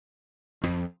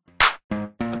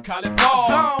Call it Paul.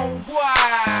 Homeboy.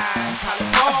 Call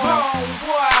it Paul.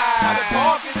 Homeboy. Call it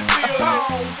Paul in the building.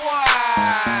 Homeboy.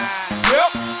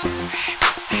 Yep.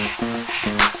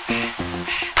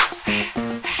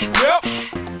 Yep.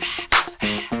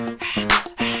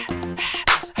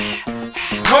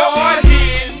 Hard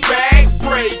hitting, back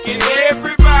breaking,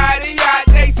 everybody out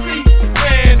they see.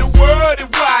 Man, the world is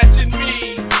watching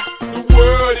me. The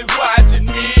world is watching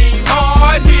me.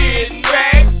 Hard hitting,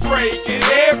 back breaking,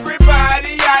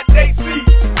 everybody out they see.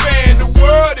 Man, the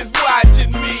world is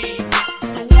watching me.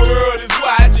 The world is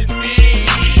watching me.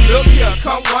 Look here,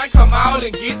 come one, come out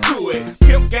and get to it.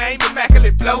 Pimp game,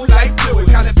 immaculate flow like fluid.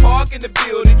 Colin Park in the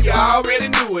building, you already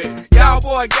knew it. Y'all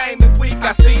boy game is weak,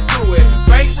 I see through it.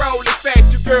 Bankroll is fat,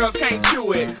 you girls can't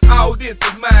chew it. All this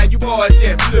is mine, you boys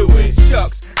just fluid.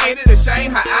 Shucks, ain't it a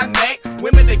shame how I act?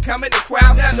 Women they come in the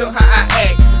crowd, now look how I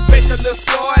act. Bet the little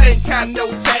squad ain't count no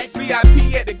tax.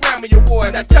 VIP at the Grammy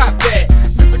Award, now top that.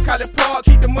 Mr. Colin Park,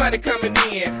 keep the money coming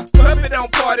in. Puppy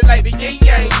don't party like the Yin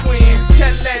Yang twins.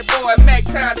 Cadillac boy, Mac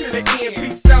time to the end. P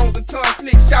Stones and tongue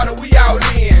slick, shout out, we all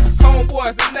in.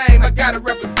 Homeboy's the name, I gotta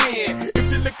represent. If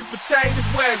you're looking for change, it's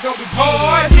where it's gonna be.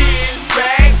 Hard hitting,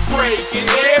 back breaking,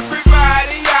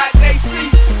 everybody out they see.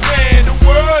 Man, the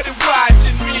world is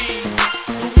watching me.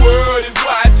 The world is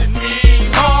watching me.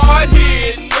 Hard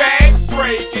hitting, back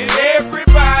breaking,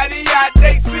 everybody out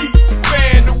they see.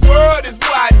 Man, the world is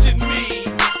watching me.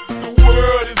 The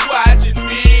world is watching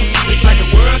me. It's like the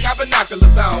world got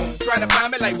binoculars on, trying to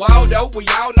find me like Waldo. We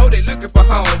all know they looking for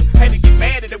home. Hate to get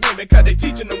mad at the women cause they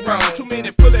teaching them wrong. Too many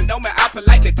pulling on me, I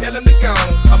politely tell them to go.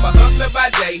 I'm a hustler by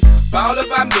day, baller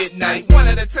by midnight. One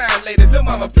at a time, ladies, little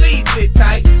mama, please sit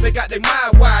tight. They got their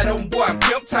mind wide open, boy, I'm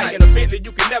pimp tight. In a Bentley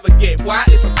you can never get. Why?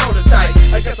 It's a prototype.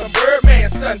 I got some Birdman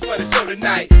stunting for the show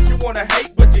tonight. You wanna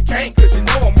hate, but you can't, cause you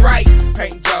know I'm right.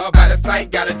 Paint job out of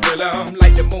sight, gotta drill 'em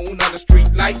like the moon on the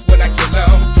street lights when I kill 'em.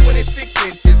 26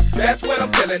 inches, that's what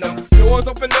I'm telling them. Doors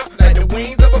open up like the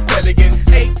wings of a pelican.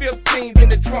 815s in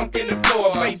the trunk in the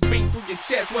floor. Bass beat through your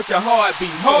chest, what your heart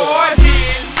beat. Hard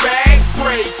hitting, back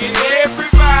breaking,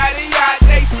 everybody out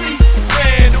they see.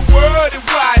 Man, the world is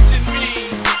watching me.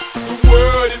 The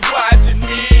world is watching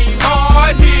me.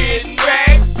 Hard hitting,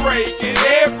 back breaking,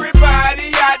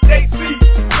 everybody out they see.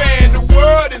 Man, the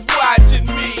world is watching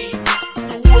me.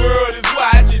 The world is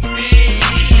watching me.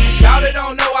 Y'all that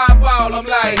don't know I ball, I'm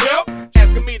like, yep.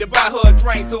 Asking me to buy her a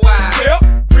drink, so I help.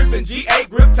 Gripping G8,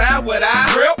 grip time, what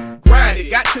I grip. Grind it,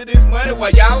 got to this money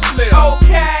while y'all slip.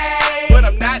 Okay, but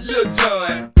I'm not Lil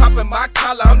Jon. Popping my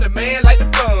collar, I'm the man like the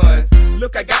funds.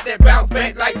 Look, I got that bounce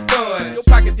back like sponge. Your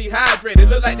pockets dehydrated,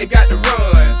 look like they got the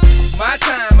runs. My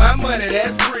time, my money,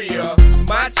 that's real.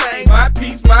 My chain, my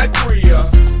piece, my grill.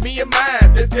 Me and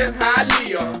mine, that's just how I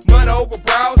live. Money over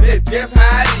bras, that's just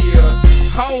how it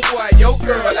is. Homeboy, your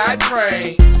girl, I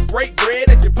train. Break bread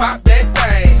as you pop that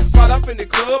thing. Fall up in the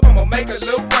club, I'ma make a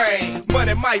little rain.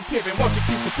 Money might pimpin', won't you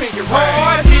kiss the pinky ring?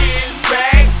 Hard hitting,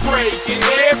 back breaking,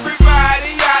 every